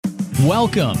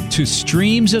Welcome to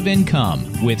Streams of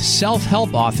Income with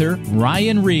self-help author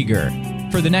Ryan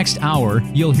Rieger. For the next hour,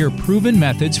 you'll hear proven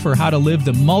methods for how to live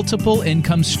the multiple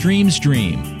income streams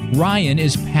dream. Ryan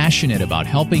is passionate about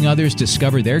helping others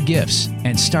discover their gifts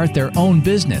and start their own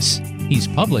business. He's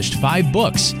published 5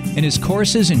 books, and his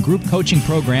courses and group coaching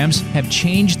programs have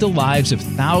changed the lives of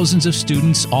thousands of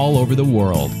students all over the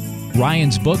world.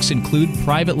 Ryan's books include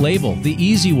Private Label, The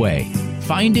Easy Way,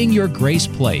 Finding Your Grace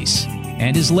Place,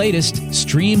 and his latest,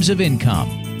 Streams of Income.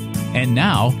 And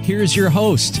now, here's your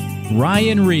host,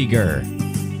 Ryan Rieger.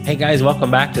 Hey guys,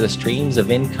 welcome back to the Streams of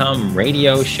Income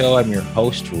radio show. I'm your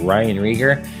host, Ryan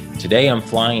Rieger. Today I'm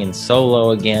flying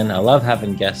solo again. I love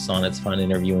having guests on. It's fun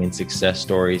interviewing success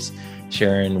stories,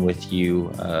 sharing with you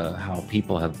how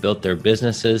people have built their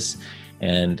businesses.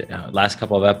 And last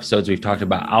couple of episodes, we've talked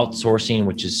about outsourcing,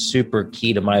 which is super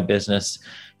key to my business.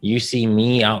 You see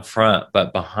me out front,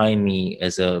 but behind me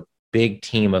is a big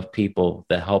team of people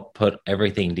that help put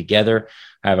everything together.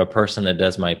 I have a person that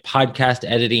does my podcast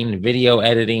editing, video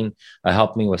editing,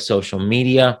 help me with social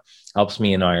media, helps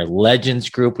me in our Legends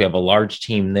group. We have a large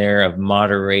team there of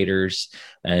moderators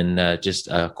and just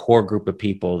a core group of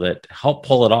people that help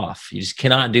pull it off. You just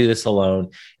cannot do this alone.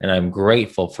 And I'm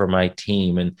grateful for my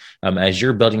team. And as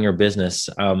you're building your business,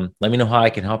 let me know how I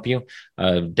can help you.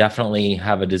 Definitely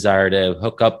have a desire to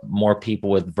hook up more people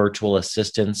with virtual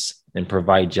assistants and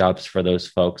provide jobs for those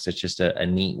folks. It's just a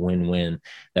neat win-win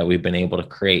that we've been able to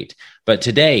create. But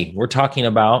today we're talking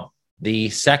about the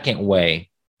second way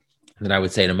that I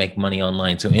would say to make money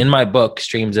online. So in my book,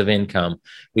 Streams of Income,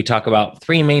 we talk about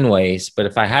 3 main ways, but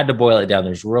if I had to boil it down,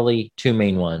 there's really 2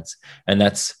 main ones. And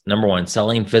that's number 1,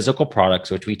 selling physical products,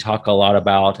 which we talk a lot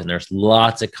about. And there's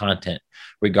lots of content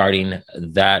regarding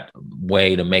that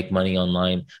way to make money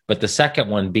online. But the second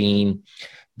one being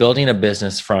building a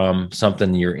business from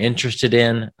something you're interested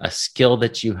in, a skill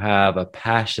that you have, a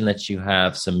passion that you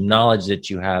have, some knowledge that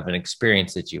you have, an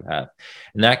experience that you have.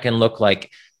 And that can look like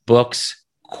books,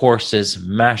 courses,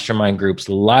 mastermind groups,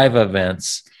 live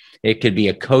events. It could be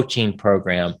a coaching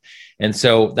program. And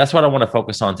so that's what I want to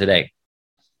focus on today.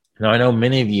 Now, I know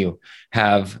many of you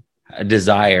have a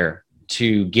desire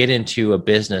to get into a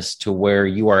business to where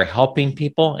you are helping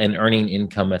people and earning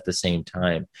income at the same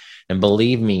time. And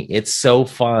believe me, it's so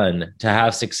fun to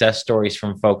have success stories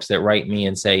from folks that write me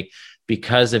and say,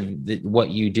 because of what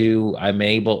you do,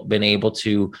 been able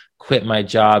to quit my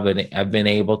job and I've been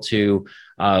able to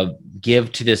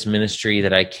give to this ministry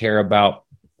that I care about.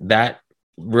 That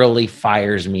really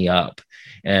fires me up.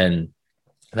 And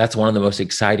that's one of the most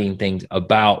exciting things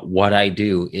about what I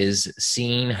do is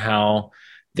seeing how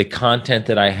the content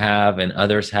that I have and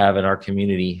others have in our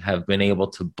community have been able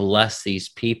to bless these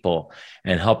people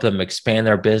and help them expand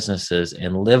their businesses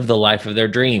and live the life of their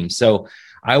dreams. So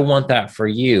I want that for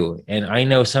you. And I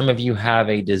know some of you have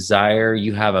a desire,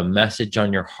 you have a message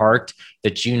on your heart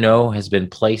that you know has been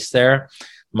placed there.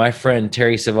 My friend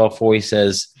Terry Savelle Foy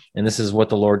says, and this is what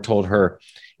the Lord told her,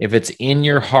 if it's in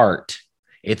your heart,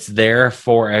 it's there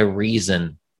for a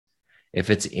reason. If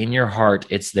it's in your heart,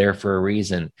 it's there for a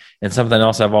reason. And something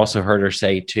else I've also heard her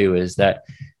say too is that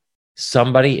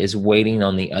somebody is waiting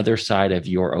on the other side of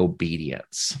your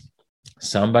obedience.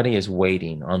 Somebody is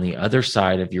waiting on the other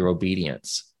side of your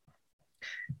obedience.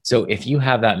 So if you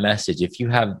have that message, if you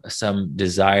have some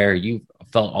desire, you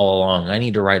felt all along, I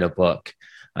need to write a book.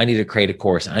 I need to create a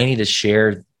course. I need to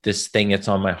share this thing that's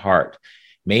on my heart.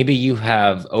 Maybe you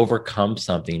have overcome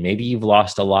something. Maybe you've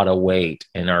lost a lot of weight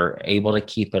and are able to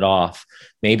keep it off.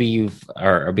 Maybe you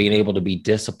are being able to be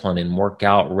disciplined and work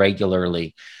out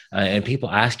regularly. And people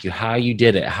ask you how you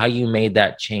did it, how you made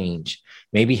that change.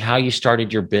 Maybe how you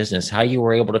started your business, how you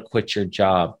were able to quit your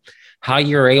job, how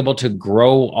you're able to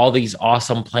grow all these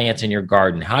awesome plants in your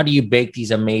garden. How do you bake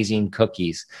these amazing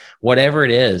cookies? Whatever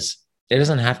it is, it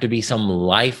doesn't have to be some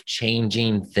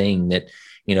life-changing thing that,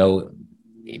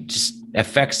 it just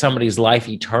affects somebody's life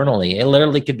eternally. It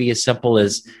literally could be as simple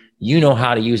as you know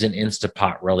how to use an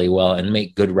Instapot really well and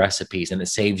make good recipes, and it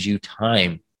saves you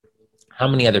time. How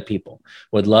many other people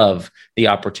would love the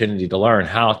opportunity to learn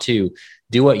how to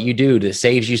do what you do that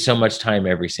saves you so much time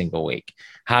every single week?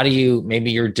 How do you,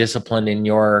 maybe you're disciplined in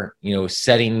your,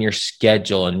 setting your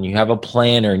schedule and you have a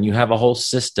planner and you have a whole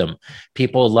system.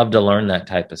 People love to learn that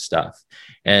type of stuff.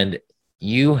 And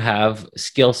you have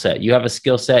skill set, you have a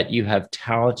skill set, you have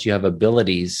talents, you have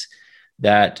abilities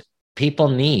that people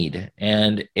need.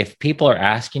 And if people are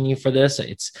asking you for this,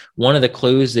 it's one of the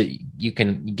clues that you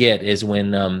can get is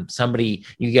when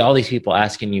you get all these people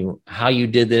asking you how you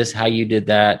did this, how you did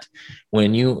that.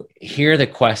 When you hear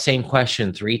the same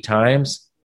question 3 times,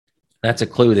 that's a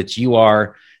clue that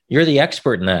you're the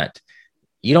expert in that.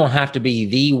 you don't have to be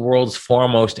the world's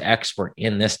foremost expert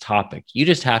in this topic. You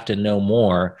just have to know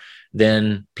more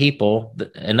than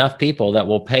enough people that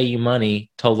will pay you money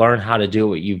to learn how to do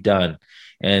what you've done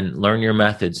and learn your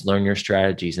methods, learn your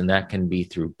strategies. And that can be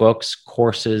through books,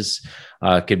 courses,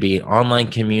 could be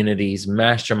online communities,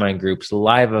 mastermind groups,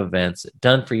 live events,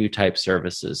 done for you type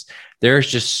services. There's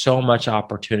just so much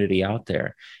opportunity out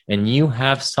there, and you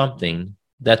have something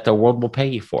that the world will pay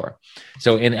you for.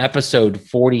 So in episode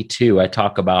 42, I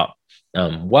talk about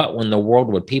what in the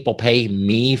world would people pay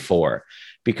me for?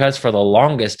 Because for the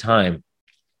longest time,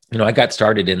 I got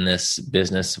started in this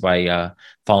business by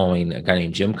following a guy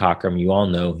named Jim Cockrum. You all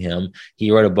know him.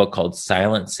 He wrote a book called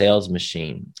Silent Sales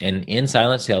Machine. And in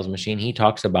Silent Sales Machine, he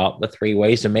talks about the 3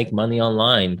 ways to make money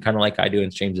online, kind of like I do in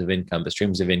Streams of Income. The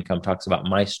Streams of Income talks about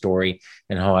my story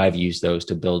and how I've used those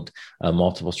to build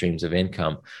multiple streams of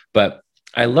income. But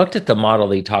I looked at the model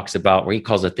that he talks about where he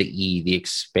calls it the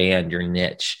expand your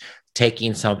niche.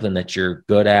 Taking something that you're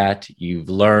good at, you've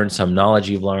learned, some knowledge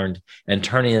you've learned, and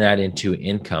turning that into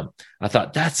income. I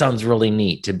thought that sounds really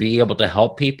neat to be able to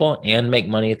help people and make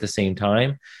money at the same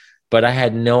time. But I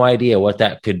had no idea what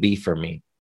that could be for me.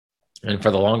 And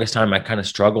for the longest time, I kind of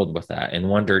struggled with that and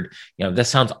wondered, this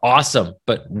sounds awesome,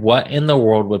 but what in the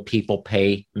world would people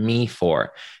pay me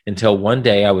for? Until one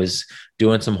day I was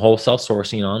doing some wholesale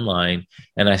sourcing online,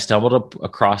 and I stumbled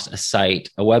across a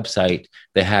website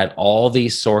that had all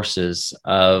these sources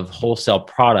of wholesale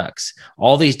products,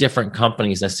 all these different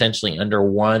companies essentially under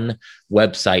one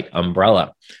website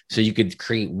umbrella. So you could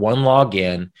create one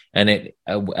login, and it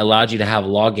allowed you to have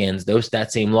logins,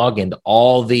 that same login to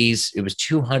all these, it was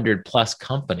 200 plus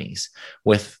companies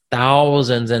with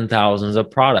thousands and thousands of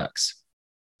products.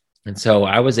 And so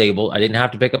I didn't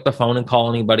have to pick up the phone and call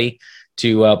anybody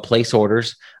to place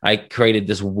orders. I created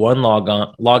this one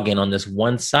login on this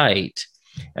one site,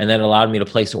 and that allowed me to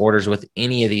place orders with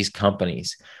any of these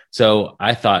companies. So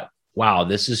I thought, wow,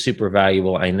 this is super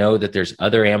valuable. I know that there's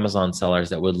other Amazon sellers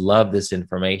that would love this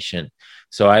information.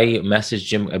 So I messaged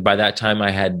Jim. By that time, I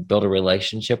had built a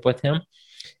relationship with him.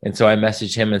 And so I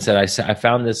messaged him and said, I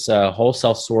found this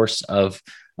wholesale source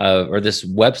or this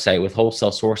website with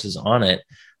wholesale sources on it.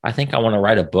 I think I want to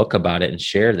write a book about it and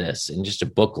share this, and just a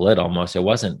booklet almost. It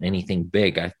wasn't anything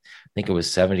big. I think it was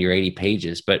 70 or 80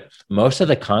 pages, but most of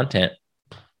the content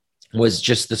was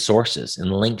just the sources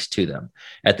and links to them.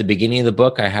 At the beginning of the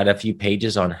book, I had a few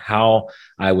pages on how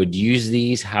I would use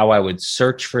these, how I would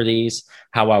search for these,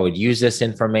 how I would use this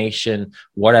information,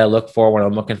 what I look for when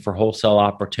I'm looking for wholesale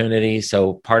opportunities.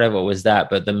 So part of it was that,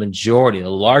 but the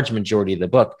large majority of the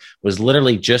book was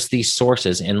literally just these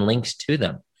sources and links to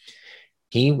them.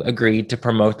 He agreed to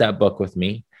promote that book with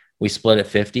me. We split it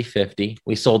 50-50.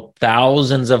 We sold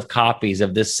thousands of copies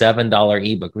of this $7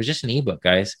 ebook. It was just an ebook,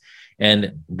 guys.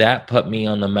 And that put me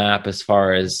on the map as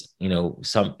far as,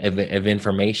 some of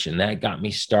information. That got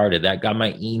me started. That got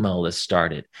my email list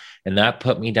started. And that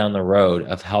put me down the road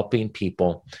of helping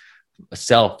people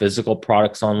sell physical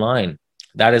products online.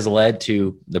 That has led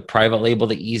to the Private Label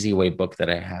the Easy Way book that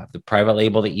I have, the Private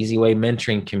Label the Easy Way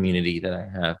mentoring community that I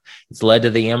have. It's led to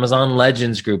the Amazon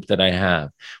Legends group that I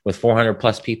have with 400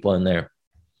 plus people in there.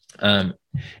 And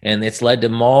it's led to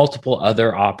multiple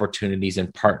other opportunities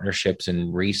and partnerships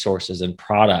and resources and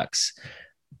products,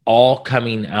 all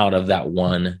coming out of that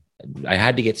one. I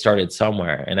had to get started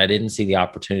somewhere, and I didn't see the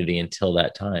opportunity until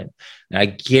that time. And I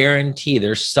guarantee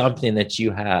there's something that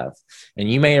you have,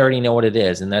 and you may already know what it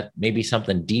is. And that may be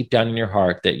something deep down in your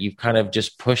heart that you've kind of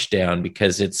just pushed down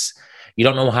because you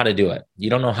don't know how to do it. You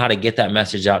don't know how to get that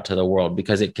message out to the world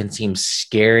because it can seem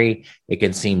scary. It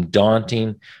can seem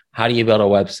daunting. How do you build a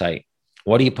website?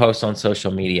 What do you post on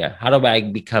social media? How do I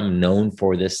become known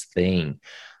for this thing?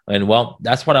 And well,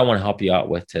 that's what I want to help you out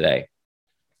with today.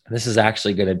 This is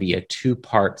actually going to be a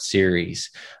 2-part series,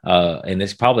 and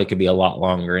this probably could be a lot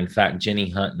longer. In fact, Jenny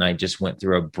Hunt and I just went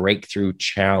through a breakthrough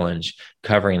challenge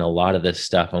covering a lot of this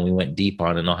stuff, and we went deep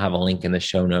on it, and I'll have a link in the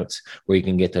show notes where you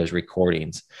can get those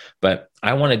recordings. But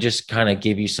I want to just kind of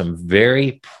give you some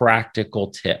very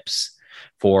practical tips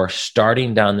for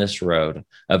starting down this road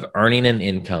of earning an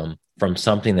income from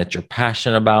something that you're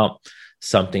passionate about,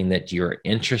 something that you're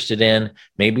interested in.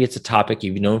 Maybe it's a topic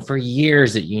you've known for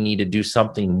years that you need to do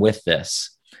something with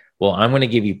this. Well, I'm going to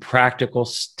give you practical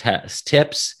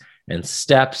tips and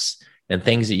steps and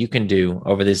things that you can do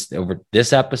over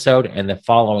this episode and the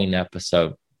following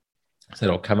episode. So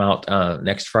it'll come out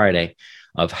next Friday,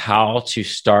 of how to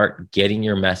start getting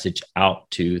your message out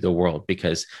to the world,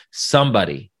 because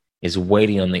somebody is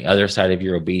waiting on the other side of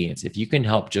your obedience. If you can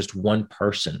help just one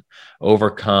person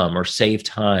overcome or save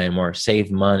time or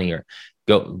save money or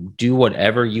go do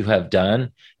whatever you have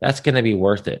done, that's going to be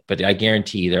worth it. But I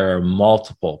guarantee you, there are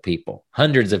multiple people,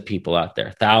 hundreds of people out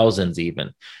there, thousands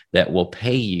even, that will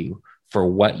pay you for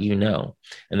what you know.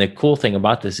 And the cool thing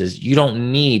about this is you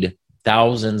don't need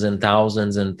thousands and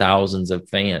thousands and thousands of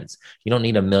fans. You don't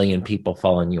need 1 million people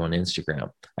following you on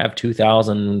Instagram. I have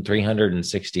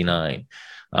 2,369.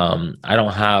 I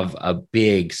don't have a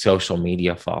big social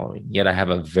media following, yet I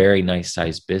have a very nice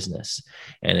sized business.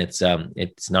 And it's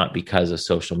not because of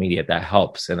social media. That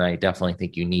helps. And I definitely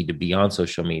think you need to be on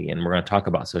social media. And we're going to talk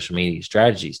about social media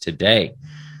strategies today,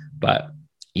 but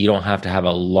you don't have to have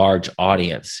a large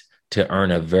audience to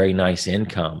earn a very nice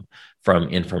income from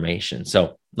information.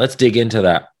 So let's dig into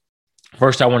that.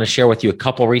 First, I want to share with you a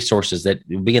couple resources that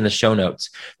will be in the show notes.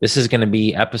 This is going to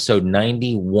be episode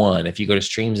 91. If you go to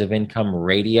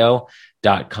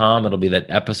streamsofincomeradio.com, it'll be that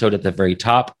episode at the very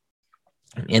top.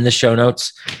 In the show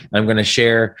notes, I'm going to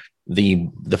share the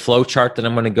flow chart that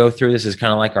I'm going to go through. This is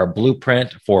kind of like our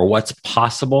blueprint for what's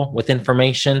possible with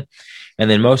information. And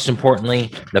then most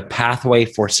importantly, the pathway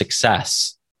for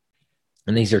success.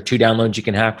 And these are 2 downloads you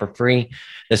can have for free.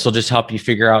 This will just help you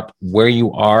figure out where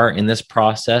you are in this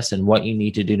process and what you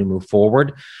need to do to move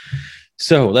forward.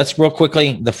 So let's real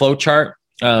quickly, the flow chart.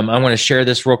 I'm going to share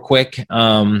this real quick.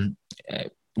 You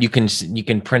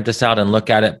can print this out and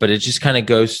look at it, but it just kind of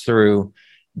goes through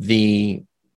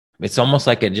it's almost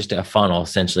like just a funnel,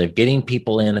 essentially, of getting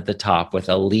people in at the top with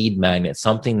a lead magnet,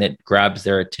 something that grabs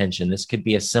their attention. This could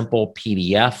be a simple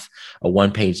PDF, a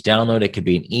 1-page download. It could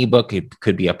be an ebook. It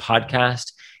could be a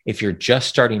podcast. If you're just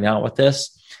starting out with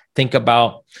this, think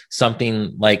about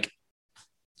something like,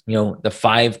 the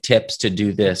 5 tips to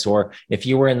do this. Or if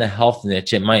you were in the health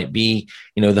niche, it might be,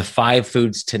 the 5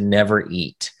 foods to never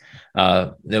eat.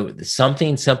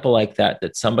 Something simple like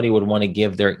that somebody would want to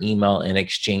give their email in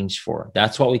exchange for.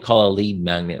 That's what we call a lead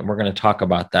magnet. And we're going to talk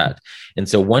about that. And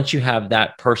so once you have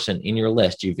that person in your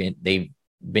list, they've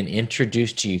been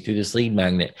introduced to you through this lead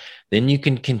magnet, then you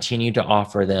can continue to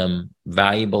offer them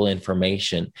valuable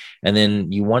information. And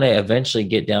then you want to eventually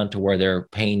get down to where they're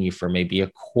paying you for maybe a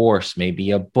course,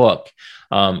 maybe a book.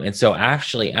 And so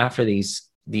actually after these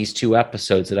 2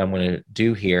 episodes that I'm going to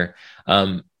do here,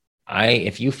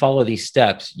 if you follow these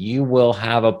steps, you will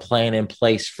have a plan in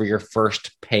place for your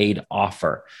first paid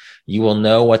offer. You will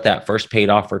know what that first paid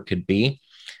offer could be,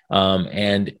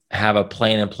 and have a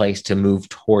plan in place to move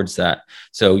towards that.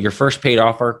 So your first paid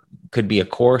offer could be a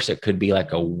course. It could be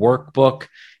like a workbook.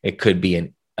 It could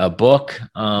be a book.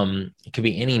 It could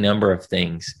be any number of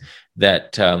things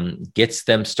that gets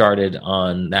them started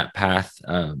on that path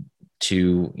and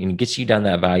gets you down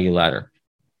that value ladder.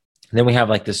 And then we have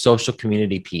like the social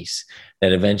community piece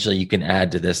that eventually you can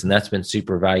add to this. And that's been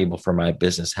super valuable for my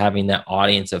business, having that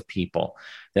audience of people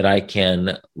that I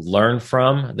can learn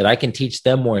from, that I can teach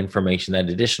them more information, that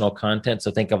additional content.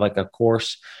 So think of like a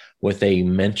course with a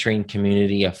mentoring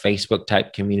community, a Facebook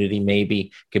type community,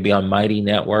 maybe could be on Mighty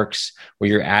Networks where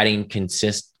you're adding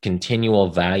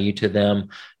continual value to them.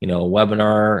 A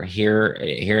webinar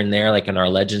here and there, like in our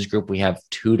Legends group, we have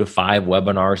 2 to 5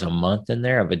 webinars a month in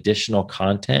there of additional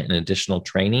content and additional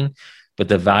training. But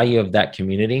the value of that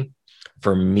community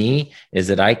for me is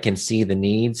that I can see the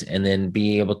needs and then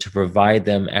be able to provide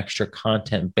them extra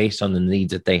content based on the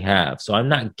needs that they have. So I'm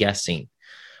not guessing.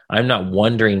 I'm not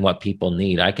wondering what people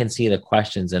need. I can see the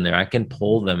questions in there. I can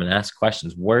pull them and ask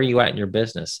questions. Where are you at in your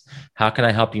business? How can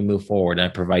I help you move forward? And I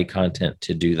provide content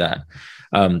to do that.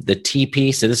 The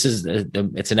TP, so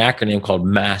it's an acronym called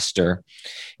MASTER.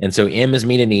 And so M is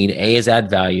meet a need, A is add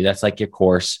value. That's like your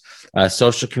course.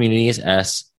 Social community is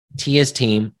S, T is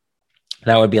team.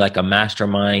 That would be like a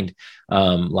mastermind,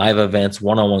 live events,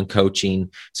 one-on-one coaching.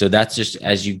 So that's just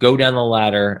as you go down the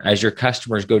ladder, as your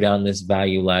customers go down this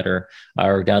value ladder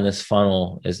or down this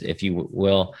funnel, as if you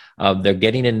will, they're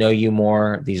getting to know you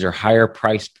more. These are higher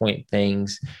price point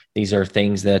things. These are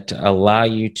things that allow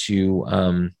you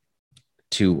to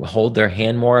hold their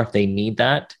hand more if they need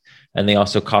that. And they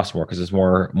also cost more because there's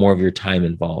more of your time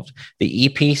involved. The E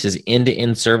piece is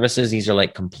end-to-end services. These are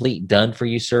like complete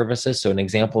done-for-you services. So an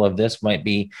example of this might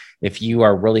be if you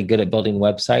are really good at building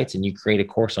websites and you create a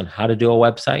course on how to do a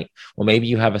website, well, maybe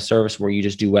you have a service where you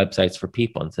just do websites for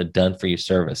people. It's a done-for-you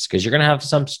service because you're going to have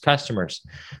some customers,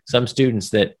 some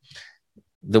students that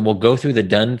will go through the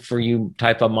done-for-you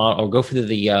type of model or go through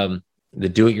the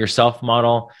do-it-yourself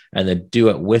model and the do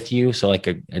it with you. So like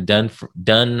a done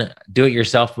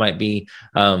do-it-yourself might be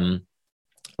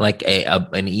like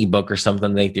an ebook or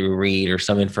something they read, or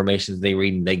some information they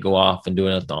read and they go off and do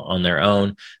it on their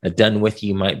own. A done with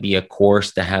you might be a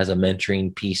course that has a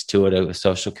mentoring piece to it, a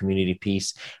social community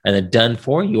piece. And the done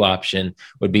for you option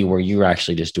would be where you're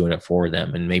actually just doing it for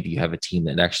them. And maybe you have a team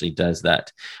that actually does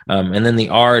that. And then the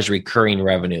R is recurring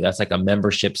revenue. That's like a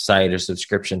membership site or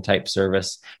subscription type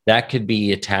service that could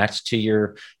be attached to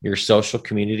your social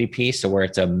community piece. So where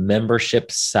it's a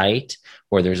membership site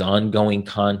where there's ongoing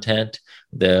content,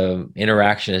 the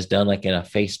interaction is done like in a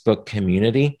Facebook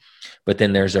community, but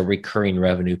then there's a recurring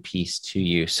revenue piece to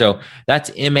you. So that's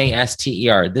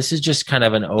MASTER. This is just kind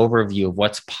of an overview of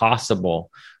what's possible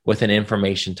with an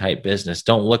information type business.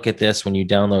 Don't look at this when you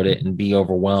download it and be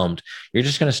overwhelmed. You're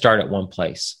just going to start at one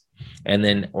place. And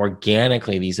then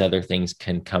organically, these other things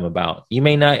can come about. You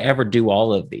may not ever do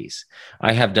all of these.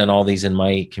 I have done all these in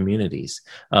my communities,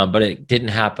 but it didn't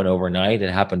happen overnight.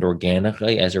 It happened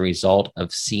organically as a result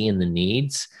of seeing the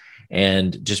needs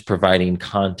and just providing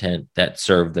content that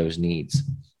served those needs.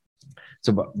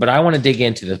 So, but I want to dig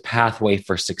into the pathway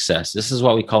for success. This is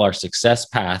what we call our success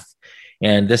path.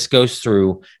 And this goes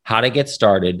through how to get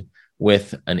started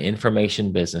with an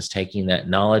information business, taking that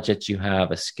knowledge that you have,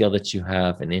 a skill that you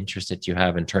have, an interest that you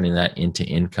have, and turning that into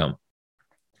income.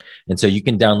 And so you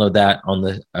can download that on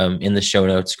the in the show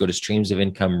notes. Go to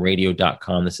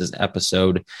streamsofIncomeRadio.com. This is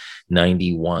episode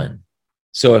 91.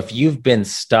 So if you've been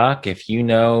stuck, if you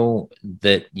know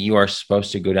that you are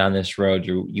supposed to go down this road,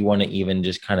 you want to even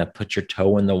just kind of put your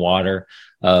toe in the water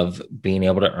of being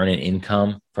able to earn an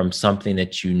income from something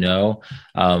that you know,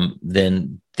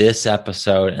 then this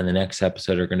episode and the next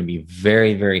episode are going to be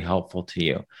very, very helpful to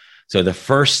you. So the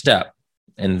first step,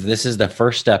 and this is the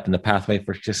first step in the pathway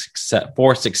for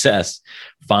success,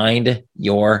 find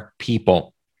your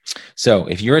people. So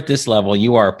if you're at this level,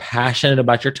 you are passionate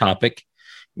about your topic,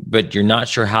 but you're not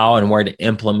sure how and where to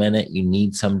implement it. You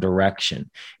need some direction.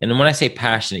 And when I say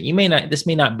passionate, this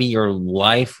may not be your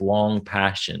lifelong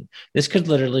passion. This could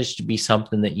literally just be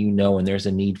something that you know, and there's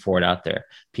a need for it out there.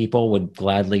 People would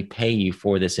gladly pay you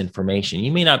for this information.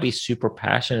 You may not be super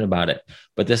passionate about it,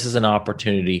 but this is an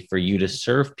opportunity for you to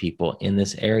serve people in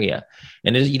this area.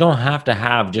 And you don't have to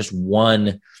have just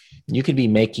one. You could be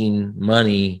making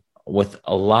money with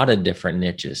a lot of different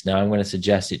niches. Now, I'm going to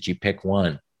suggest that you pick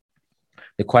one.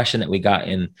 The question that we got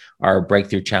in our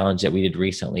breakthrough challenge that we did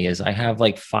recently is, I have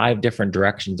like 5 different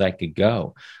directions I could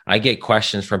go. I get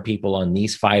questions from people on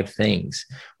these 5 things.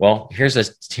 Well, here's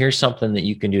something that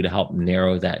you can do to help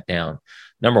narrow that down.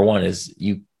 Number one is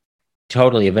you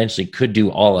totally eventually could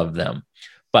do all of them,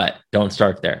 but don't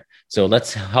start there. So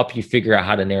let's help you figure out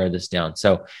how to narrow this down.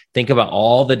 So think about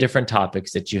all the different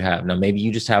topics that you have. Now, maybe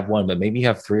you just have one, but maybe you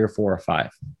have 3 or 4 or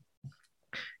 5.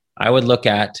 I would look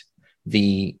at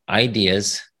the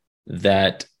ideas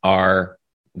that are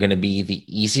going to be the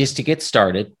easiest to get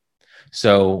started.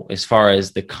 So as far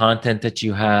as the content that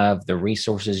you have, the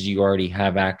resources you already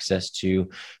have access to,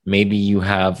 maybe you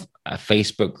have a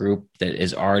Facebook group that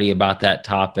is already about that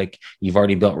topic. You've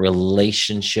already built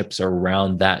relationships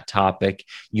around that topic.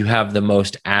 You have the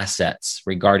most assets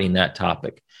regarding that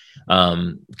topic.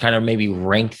 Kind of maybe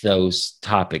rank those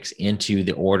topics into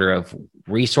the order of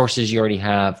resources you already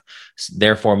have,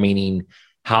 therefore meaning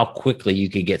how quickly you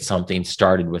could get something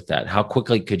started with that. How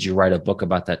quickly could you write a book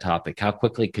about that topic? How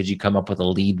quickly could you come up with a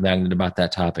lead magnet about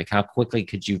that topic? How quickly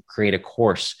could you create a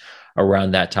course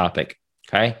around that topic?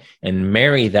 Okay. And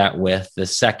marry that with the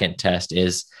second test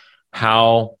is,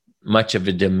 how much of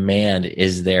a demand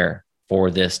is there for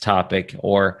this topic,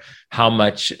 or how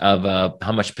much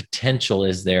potential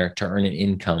is there to earn an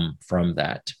income from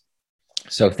that?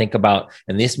 So think about,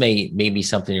 and this may be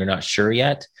something you're not sure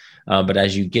yet, but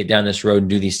as you get down this road and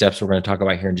do these steps we're going to talk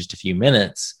about here in just a few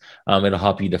minutes, it'll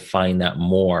help you define that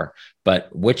more.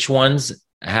 But which ones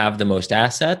have the most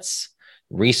assets,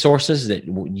 resources that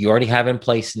you already have in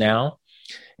place now,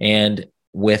 and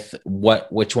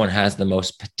which one has the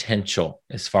most potential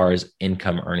as far as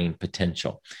income earning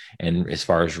potential, and as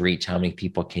far as reach, how many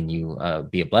people can you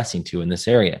be a blessing to in this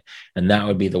area? And that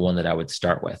would be the one that I would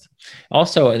start with.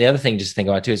 Also, the other thing just to think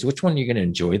about too is, which one you're going to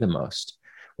enjoy the most?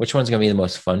 Which one's going to be the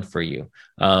most fun for you?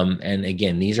 And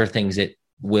again, these are things that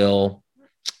will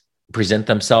present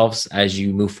themselves as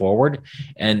you move forward,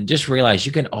 and just realize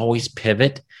you can always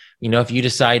pivot. If you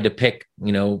decide to pick,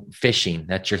 fishing,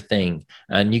 that's your thing,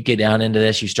 and you get down into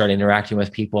this, you start interacting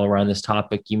with people around this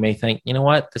topic, you may think, you know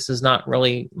what, this is not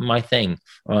really my thing.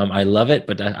 I love it,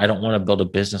 but I don't want to build a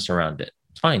business around it.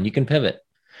 It's fine. You can pivot.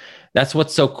 That's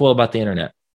what's so cool about the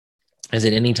internet, is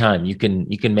at any time you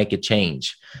can make a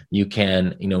change. You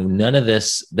can, none of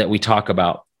this that we talk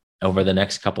about over the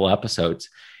next couple episodes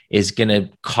is going to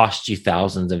cost you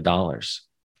thousands of dollars.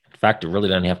 fact, it really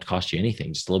doesn't have to cost you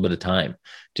anything, just a little bit of time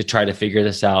to try to figure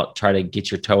this out, try to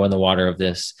get your toe in the water of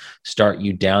this, start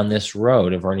you down this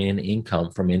road of earning an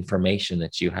income from information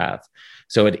that you have.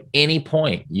 So at any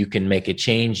point, you can make a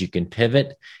change, you can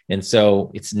pivot. And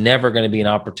so it's never going to be an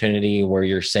opportunity where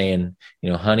you're saying,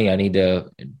 honey, I need to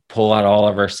pull out all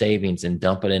of our savings and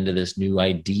dump it into this new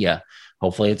idea.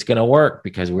 Hopefully it's going to work,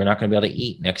 because we're not going to be able to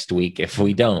eat next week if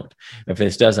we don't, if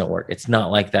this doesn't work. It's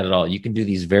not like that at all. You can do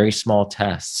these very small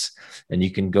tests, and you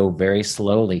can go very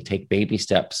slowly, take baby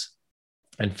steps,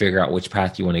 and figure out which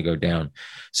path you want to go down.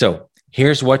 So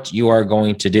here's what you are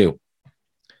going to do.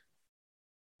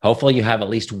 Hopefully you have at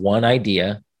least one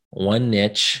idea, one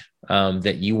niche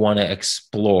that you want to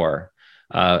explore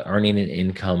earning an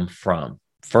income from.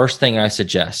 First thing I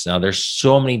suggest, now there's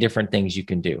so many different things you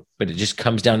can do, but it just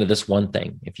comes down to this one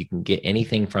thing. If you can get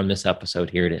anything from this episode,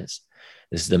 here it is.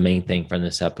 This is the main thing from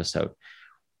this episode.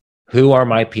 Who are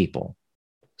my people?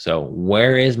 So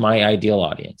where is my ideal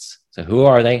audience? So who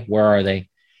are they? Where are they?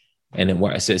 And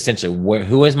then so essentially,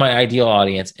 who is my ideal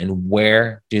audience, and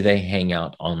where do they hang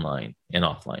out online and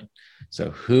offline? So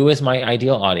who is my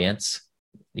ideal audience?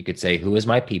 You could say, who is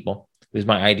my people? Who's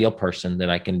my ideal person that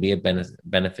I can be a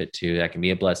benefit to, that I can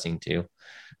be a blessing to?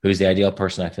 Who's the ideal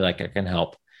person I feel like I can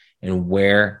help? And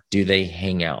where do they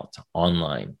hang out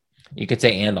online? You could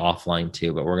say and offline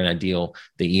too, but we're going to deal,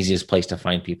 the easiest place to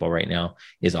find people right now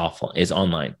is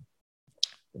online.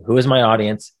 Who is my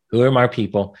audience? Who are my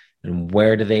people? And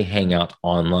where do they hang out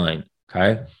online?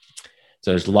 Okay.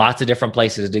 So there's lots of different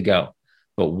places to go,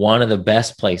 but one of the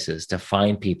best places to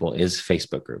find people is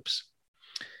Facebook groups.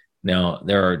 Now,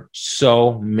 there are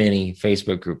so many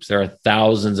Facebook groups. There are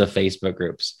thousands of Facebook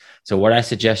groups. So what I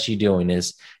suggest you doing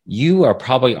is, you are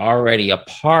probably already a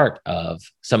part of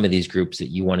some of these groups that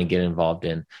you want to get involved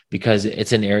in, because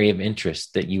it's an area of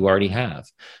interest that you already have.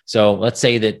 So let's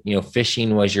say that,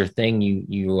 fishing was your thing.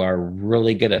 You are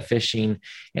really good at fishing,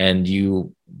 and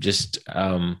you just,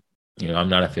 I'm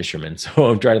not a fisherman, so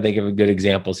I'm trying to think of good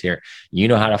examples here. You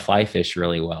know how to fly fish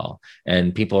really well,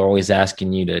 and people are always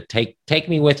asking you to take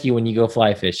me with you when you go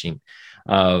fly fishing.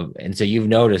 And so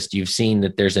you've seen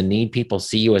that there's a need. People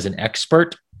see you as an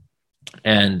expert,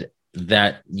 and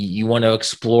that you want to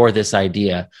explore this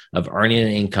idea of earning an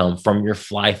income from your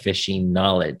fly fishing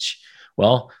knowledge.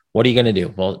 Well, what are you going to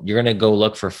do? Well, you're going to go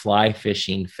look for fly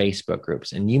fishing Facebook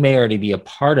groups, and you may already be a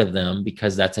part of them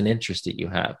because that's an interest that you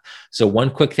have. So one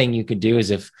quick thing you could do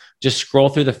is, if just scroll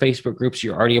through the Facebook groups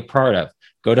you're already a part of,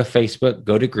 go to Facebook,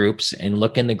 go to groups, and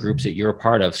look in the groups that you're a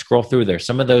part of. Scroll through there.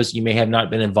 Some of those you may have not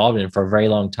been involved in for a very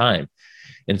long time.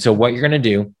 And so what you're going to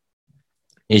do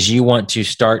is, you want to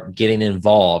start getting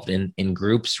involved in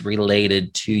groups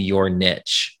related to your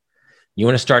niche. You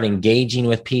want to start engaging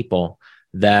with people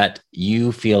that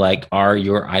you feel like are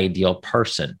your ideal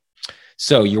person.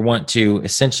 So you want to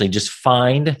essentially just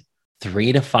find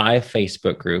 3 to 5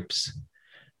 Facebook groups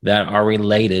that are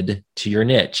related to your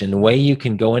niche. And the way you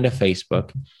can go into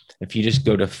Facebook, if you just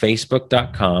go to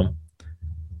facebook.com,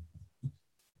 and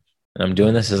I'm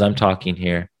doing this as I'm talking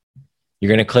here, you're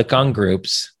going to click on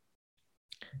groups,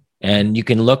 and you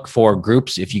can look for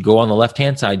groups. If you go on the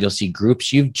left-hand side, you'll see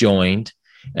groups you've joined.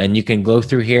 And you can go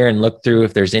through here and look through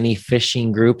if there's any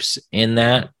fishing groups in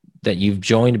that you've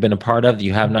joined, been a part of, that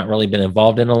you have not really been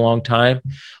involved in a long time.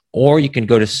 Or you can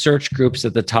go to search groups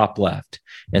at the top left.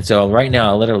 And so right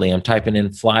now, I'm typing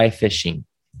in fly fishing,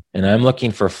 and I'm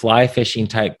looking for fly fishing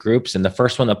type groups. And the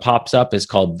first one that pops up is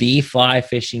called the Fly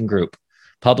Fishing Group,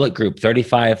 public group,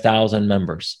 35,000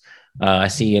 members. I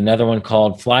see another one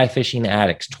called Fly Fishing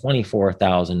Addicts,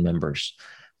 24,000 members.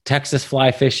 Texas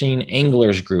Fly Fishing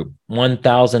Anglers Group,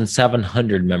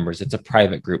 1,700 members. It's a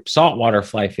private group. Saltwater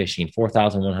Fly Fishing,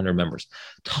 4,100 members.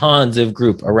 Tons of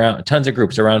groups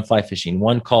around fly fishing.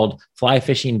 One called Fly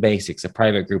Fishing Basics, a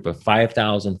private group of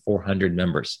 5,400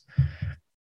 members.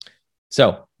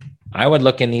 So I would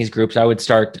look in these groups. I would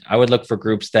look for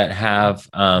groups that have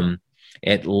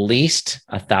at least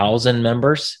 1,000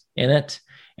 members in it,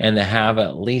 and that have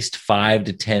at least 5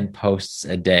 to 10 posts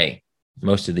a day.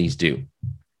 Most of these do.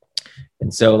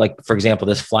 And so, like, for example,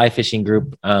 this fly fishing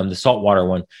group, the saltwater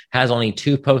one, has only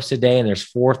 2 posts a day, and there's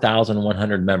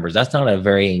 4,100 members. That's not a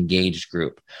very engaged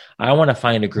group. I want to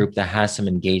find a group that has some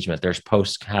engagement. There's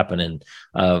posts happening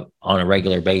on a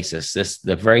regular basis.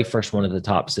 The very first one at the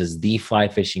top says the Fly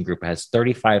Fishing Group. It has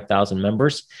 35,000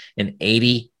 members and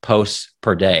 80 posts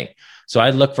per day. So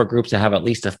I'd look for groups that have at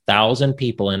least 1,000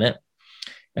 people in it,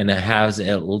 and it has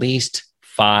at least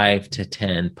 5 to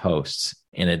 10 posts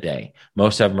in a day.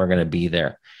 Most of them are going to be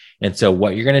there. And so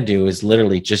what you're going to do is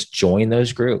literally just join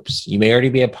those groups. You may already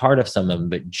be a part of some of them,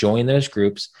 but join those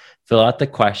groups, fill out the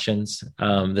questions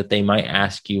that they might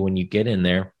ask you when you get in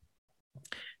there.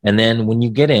 And then when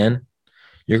you get in,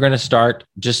 you're going to start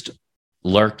just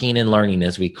lurking and learning,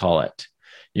 as we call it.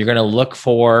 You're going to look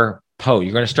for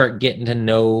you're going to start getting to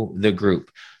know the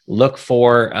group. Look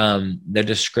for the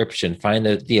description, find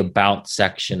the about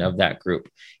section of that group.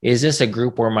 Is this a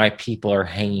group where my people are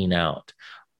hanging out?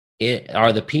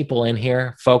 Are the people in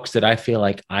here folks that I feel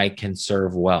like I can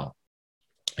serve well?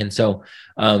 And so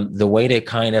the way to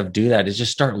kind of do that is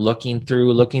just start looking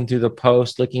through the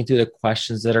post, looking through the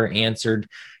questions that are answered.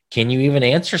 Can you even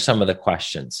answer some of the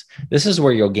questions? This is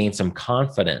where you'll gain some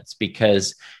confidence,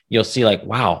 because you'll see like,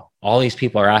 wow, all these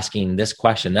people are asking this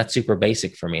question. That's super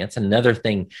basic for me. That's another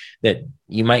thing that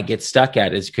you might get stuck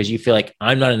at, is because you feel like,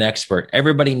 I'm not an expert.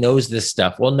 Everybody knows this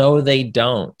stuff. Well, no, they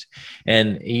don't.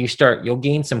 And you'll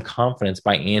gain some confidence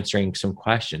by answering some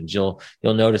questions. You'll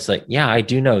notice like, yeah, I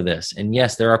do know this. And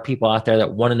yes, there are people out there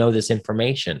that want to know this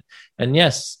information. And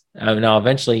yes, now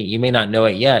eventually you may not know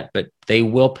it yet, but they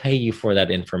will pay you for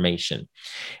that information.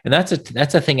 And that's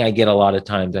a thing I get a lot of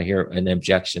times. I hear an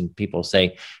objection. People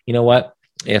say, you know what?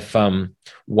 If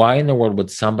why in the world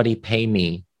would somebody pay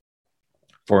me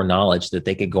for knowledge that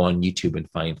they could go on YouTube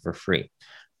and find for free?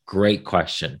 Great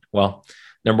question. Well,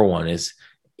 number one is,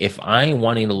 if I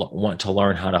want to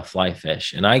learn how to fly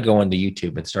fish and I go into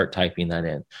YouTube and start typing that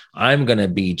in, I'm going to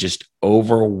be just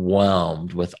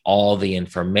overwhelmed with all the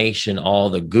information, all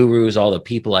the gurus, all the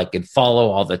people I could follow,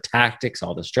 all the tactics,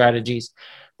 all the strategies.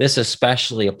 This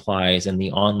especially applies in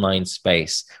the online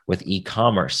space with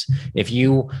e-commerce. If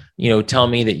you tell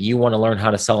me that you want to learn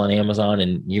how to sell on Amazon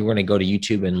and you're going to go to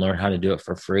YouTube and learn how to do it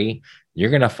for free,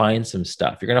 you're going to find some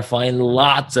stuff. You're going to find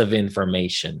lots of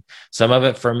information. Some of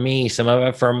it from me, some of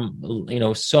it from,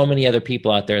 so many other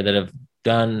people out there that have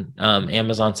done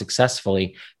Amazon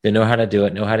successfully. They know how to do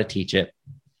it, know how to teach it,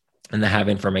 and they have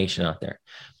information out there.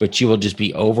 But you will just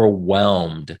be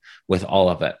overwhelmed with all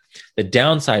of it. The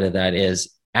downside of that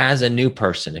is, as a new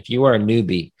person, if you are a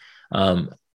newbie,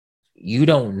 you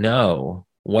don't know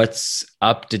what's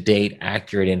up-to-date,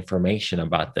 accurate information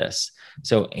about this.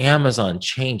 So Amazon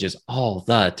changes all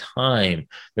the time.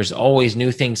 There's always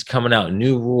new things coming out,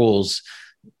 new rules,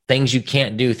 things you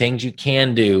can't do, things you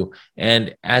can do.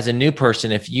 And as a new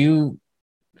person, if you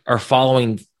are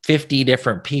following 50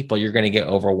 different people, you're going to get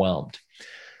overwhelmed.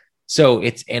 So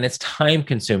it's time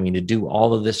consuming to do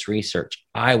all of this research.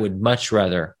 I would much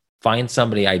rather find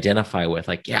somebody I identify with,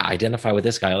 identify with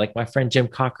this guy. Like my friend Jim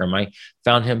Cockrum, I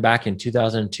found him back in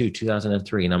 2002,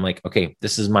 2003. And I'm like, okay,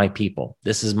 this is my people.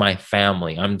 This is my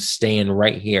family. I'm staying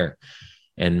right here.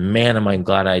 And man, am I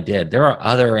glad I did. There are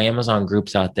other Amazon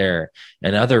groups out there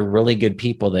and other really good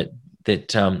people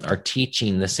that are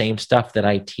teaching the same stuff that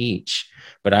I teach.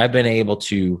 But I've been able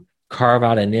to carve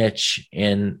out a niche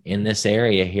in this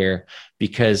area here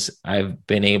because I've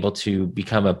been able to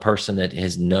become a person that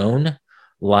is known,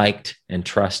 liked, and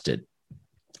trusted.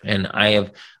 And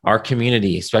our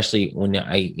community, especially when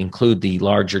I include the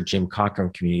larger Jim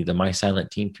Cockrum community, the My Silent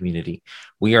Team community,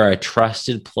 we are a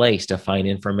trusted place to find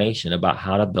information about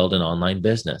how to build an online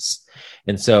business.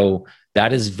 And so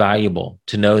that is valuable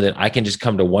to know that I can just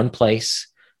come to one place,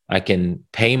 I can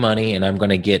pay money, and I'm going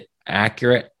to get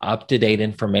accurate, up-to-date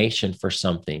information for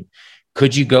something.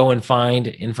 Could you go and find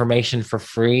information for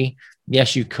free?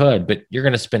 Yes, you could, but you're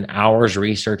going to spend hours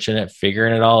researching it,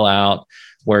 figuring it all out.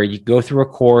 Where you go through a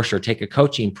course or take a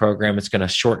coaching program, it's going to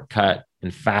shortcut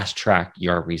and fast track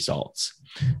your results.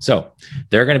 So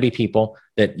there are going to be people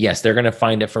that, yes, they're going to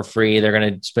find it for free. They're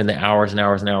going to spend the hours and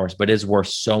hours and hours, but it's worth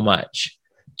so much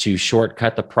to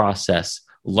shortcut the process,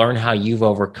 learn how you've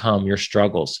overcome your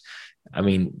struggles. I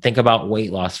mean, think about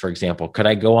weight loss, for example. Could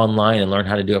I go online and learn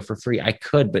how to do it for free? I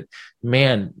could, but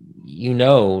man, you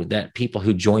know that people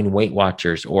who join Weight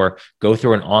Watchers or go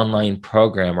through an online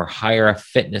program or hire a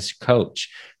fitness coach,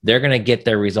 they're going to get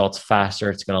their results faster.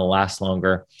 It's going to last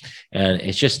longer. And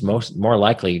it's just more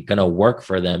likely going to work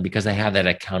for them because they have that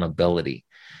accountability.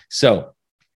 So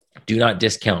do not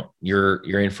discount your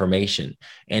information.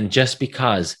 And just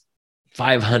because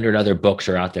 500 other books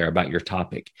are out there about your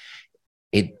topic,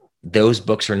 those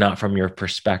books are not from your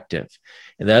perspective.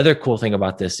 And the other cool thing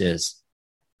about this is,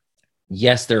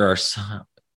 yes, there are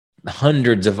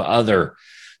hundreds of other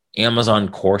Amazon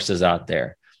courses out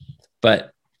there,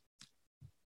 but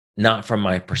not from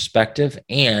my perspective.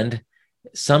 And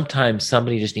sometimes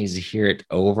somebody just needs to hear it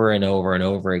over and over and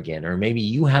over again. Or maybe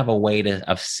you have a way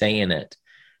of saying it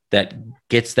that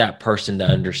gets that person to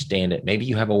understand it. Maybe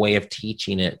you have a way of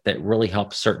teaching it that really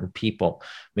helps certain people.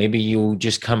 Maybe you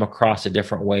just come across a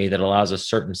different way that allows a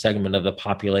certain segment of the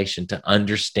population to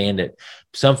understand it.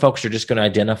 Some folks are just going to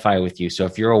identify with you. So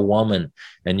if you're a woman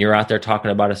and you're out there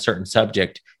talking about a certain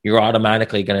subject, you're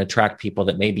automatically going to attract people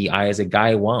that maybe I as a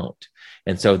guy won't.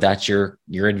 And so that's your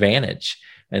advantage.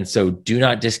 And so do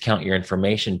not discount your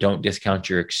information. Don't discount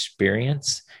your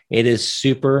experience. It is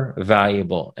super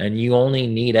valuable, and you only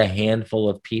need a handful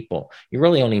of people. You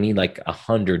really only need like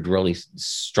 100 really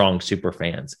strong super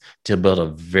fans to build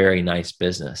a very nice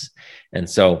business. And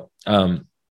so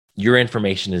your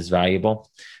information is valuable.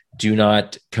 Do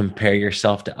not compare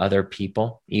yourself to other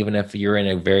people, even if you're in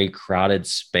a very crowded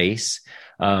space.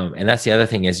 And that's the other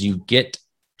thing is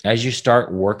as you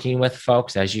start working with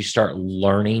folks, as you start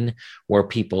learning where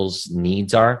people's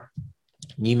needs are,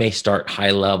 you may start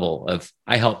high level of,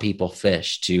 I help people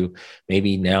fish, to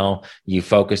maybe now you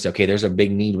focus, okay, there's a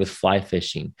big need with fly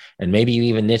fishing. And maybe you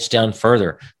even niche down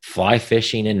further. Fly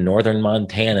fishing in northern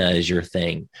Montana is your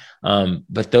thing.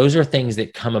 But those are things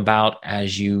that come about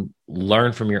as you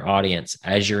learn from your audience,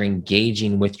 as you're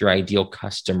engaging with your ideal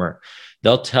customer.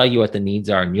 They'll tell you what the needs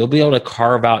are, and you'll be able to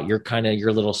carve out your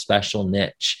little special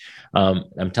niche.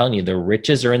 I'm telling you, the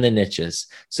riches are in the niches.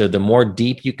 So the more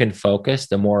deep you can focus,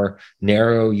 the more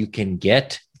narrow you can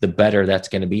get, the better that's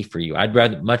going to be for you.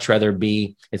 I'd much rather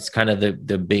be, it's kind of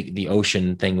the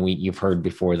ocean thing you've heard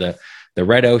before, the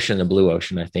red ocean, the blue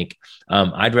ocean, I think.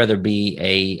 I'd rather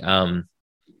be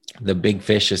the big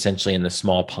fish essentially in the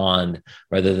small pond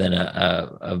rather than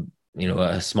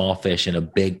a small fish in a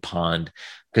big pond,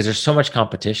 because there's so much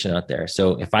competition out there.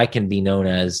 So if I can be known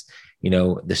as,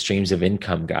 the streams of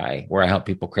income guy, where I help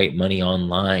people create money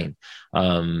online,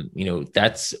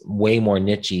 that's way more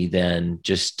niche-y than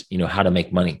just, how to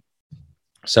make money.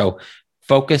 So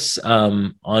focus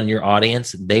on your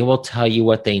audience. They will tell you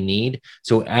what they need.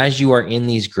 So as you are in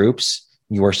these groups,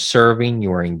 you are serving,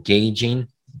 you are engaging,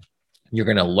 you're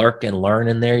going to lurk and learn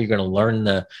in there. You're going to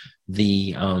learn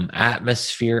the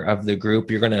atmosphere of the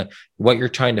group. What you're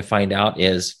trying to find out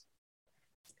is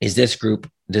does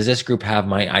this group have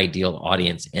my ideal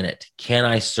audience in it? Can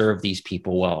I serve these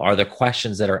people well? Are the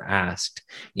questions that are asked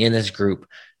in this group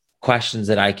questions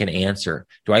that I can answer?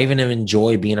 Do I even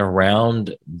enjoy being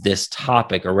around this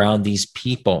topic, around these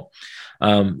people?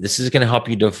 This is going to help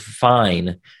you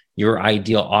define your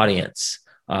ideal audience.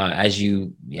 As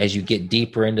you get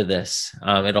deeper into this,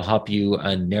 it'll help you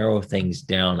narrow things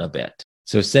down a bit.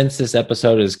 So since this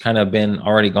episode has kind of been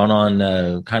already gone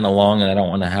on kind of long, and I don't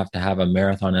want to have a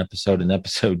marathon episode in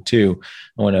episode 2,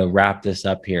 I want to wrap this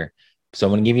up here. So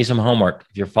I'm going to give you some homework.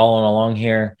 If you're following along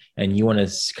here and you want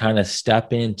to kind of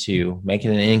step into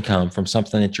making an income from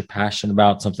something that you're passionate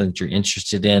about, something that you're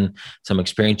interested in, some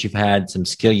experience you've had, some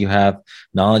skill you have,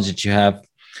 knowledge that you have,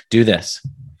 do this.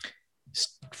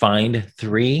 Find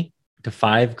 3 to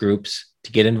 5 groups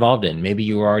to get involved in. Maybe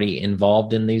you're already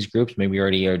involved in these groups. Maybe you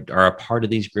already are a part of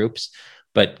these groups,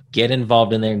 but get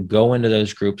involved in there, go into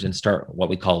those groups and start what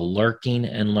we call lurking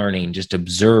and learning. Just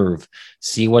observe,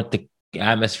 see what the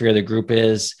atmosphere of the group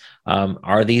is.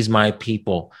 Are these my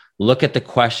people? Look at the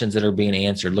questions that are being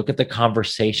answered. Look at the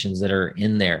conversations that are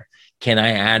in there. Can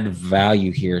I add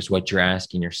value here is what you're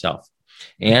asking yourself.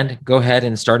 And go ahead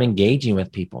and start engaging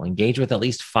with people. Engage with at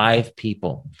least 5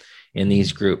 people in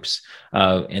these groups.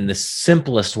 And the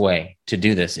simplest way to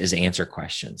do this is answer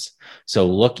questions. So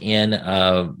look in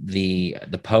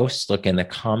the posts, look in the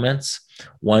comments.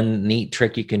 One neat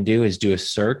trick you can do is do a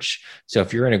search. So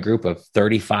if you're in a group of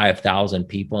 35,000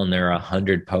 people and there are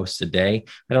 100 posts a day,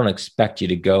 I don't expect you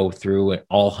to go through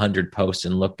all 100 posts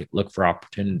and look for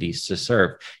opportunities to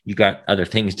serve. You got other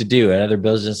things to do and other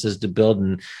businesses to build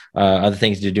and other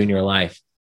things to do in your life.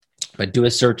 But do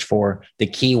a search for the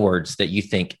keywords that you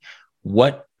think,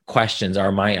 what questions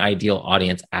are my ideal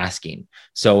audience asking?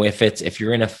 So if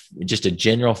you're in just a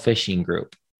general fishing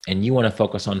group and you want to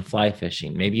focus on fly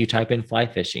fishing, maybe you type in fly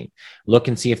fishing, look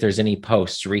and see if there's any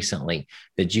posts recently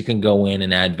that you can go in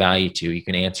and add value to. You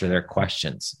can answer their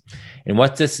questions. And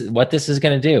what this is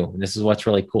going to do, and this is what's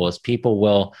really cool, is people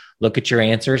will look at your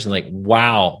answers and like,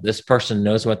 wow, this person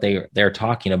knows what they're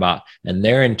talking about. And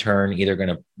they're in turn either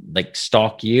going to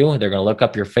stalk you. They're going to look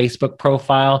up your Facebook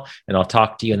profile, and I'll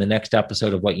talk to you in the next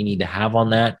episode of what you need to have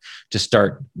on that to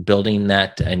start building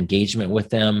that engagement with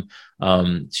them,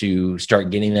 to start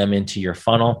getting them into your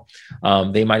funnel.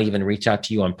 They might even reach out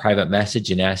to you on private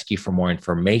message and ask you for more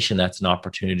information. That's an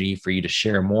opportunity for you to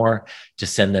share more, to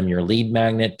send them your lead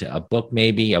magnet, a book,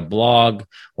 maybe a blog,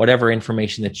 whatever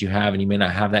information that you have. And you may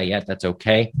not have that yet. That's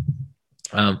okay.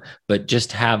 But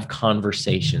just have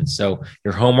conversations. So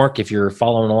your homework, if you're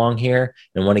following along here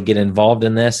and want to get involved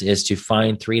in this, is to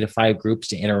find 3 to 5 groups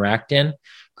to interact in,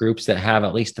 groups that have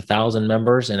at least 1,000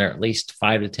 members and are at least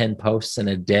 5 to 10 posts in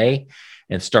a day,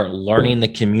 and start learning the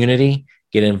community.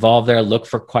 Get involved there, look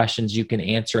for questions you can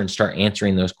answer and start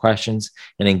answering those questions,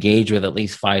 and engage with at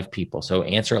least 5 people. So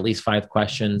answer at least 5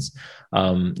 questions.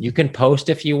 You can post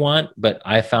if you want, but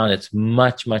I found it's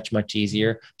much, much, much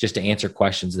easier just to answer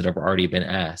questions that have already been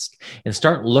asked, and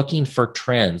start looking for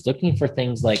trends, looking for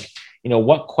things like,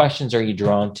 what questions are you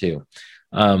drawn to?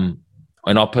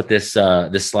 And I'll put this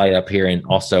slide up here and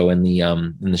also in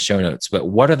the show notes, but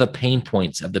what are the pain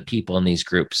points of the people in these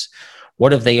groups?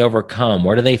 What have they overcome?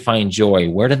 Where do they find joy?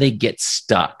 Where do they get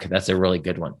stuck? That's a really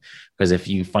good one, because if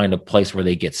you find a place where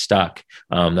they get stuck,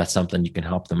 that's something you can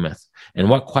help them with. And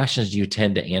what questions do you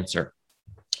tend to answer?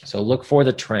 So look for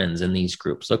the trends in these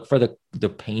groups. Look for the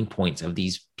pain points of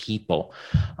these people.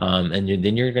 And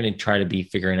then you're going to try to be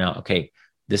figuring out, okay,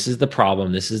 this is the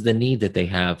problem. This is the need that they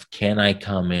have. Can I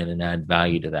come in and add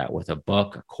value to that with a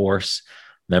book, a course,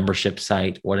 membership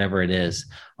site, whatever it is?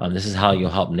 This is how you'll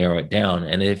help narrow it down.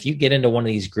 And if you get into one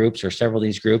of these groups or several of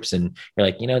these groups and you're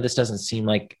like, this doesn't seem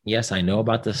like, yes, I know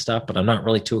about this stuff, but I'm not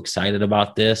really too excited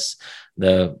about this.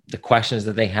 The questions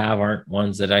that they have aren't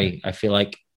ones that I feel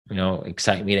like,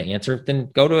 excite me to answer, then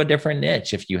go to a different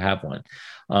niche if you have one.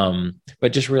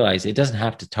 But just realize it doesn't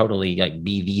have to totally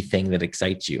be the thing that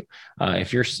excites you.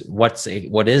 If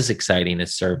what is exciting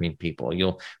is serving people.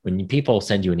 When people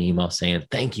send you an email saying,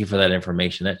 thank you for that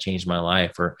information, that changed my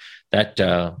life, or that,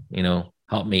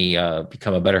 helped me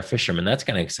become a better fisherman, that's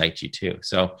going to excite you too.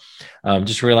 So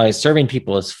just realize serving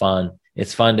people is fun.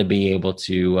 It's fun to be able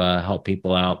to help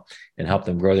people out and help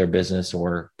them grow their business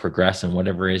or progress in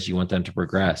whatever it is you want them to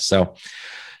progress. So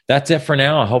that's it for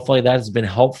now. Hopefully that has been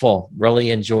helpful.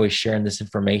 Really enjoy sharing this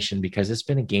information because it's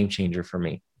been a game changer for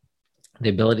me. The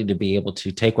ability to be able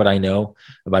to take what I know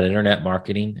about internet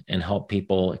marketing and help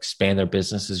people expand their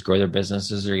businesses, grow their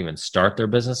businesses, or even start their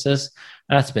businesses.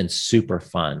 That's been super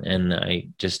fun. And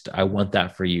I want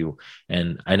that for you.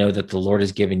 And I know that the Lord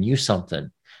has given you something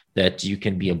that you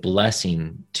can be a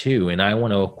blessing to. And I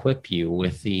want to equip you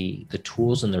with the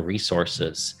tools and the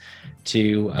resources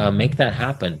to make that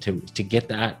happen, to get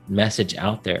that message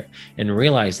out there, and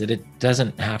realize that it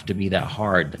doesn't have to be that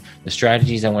hard. The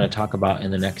strategies I want to talk about in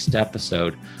the next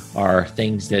episode are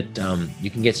things that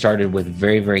you can get started with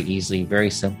very, very easily, very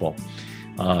simple,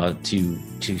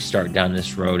 to start down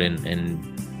this road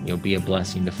and be a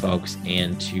blessing to folks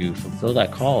and to fulfill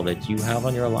that call that you have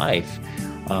on your life.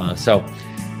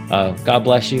 God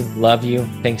bless you. Love you.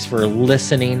 Thanks for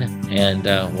listening, and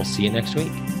we'll see you next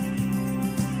week.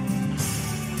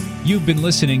 You've been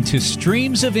listening to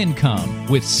Streams of Income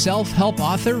with self-help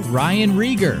author Ryan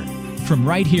Rieger. From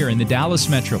right here in the Dallas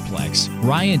Metroplex,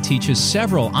 Ryan teaches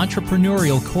several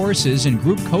entrepreneurial courses and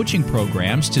group coaching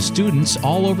programs to students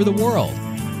all over the world.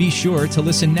 Be sure to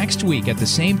listen next week at the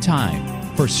same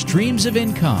time for Streams of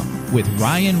Income with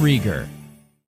Ryan Rieger.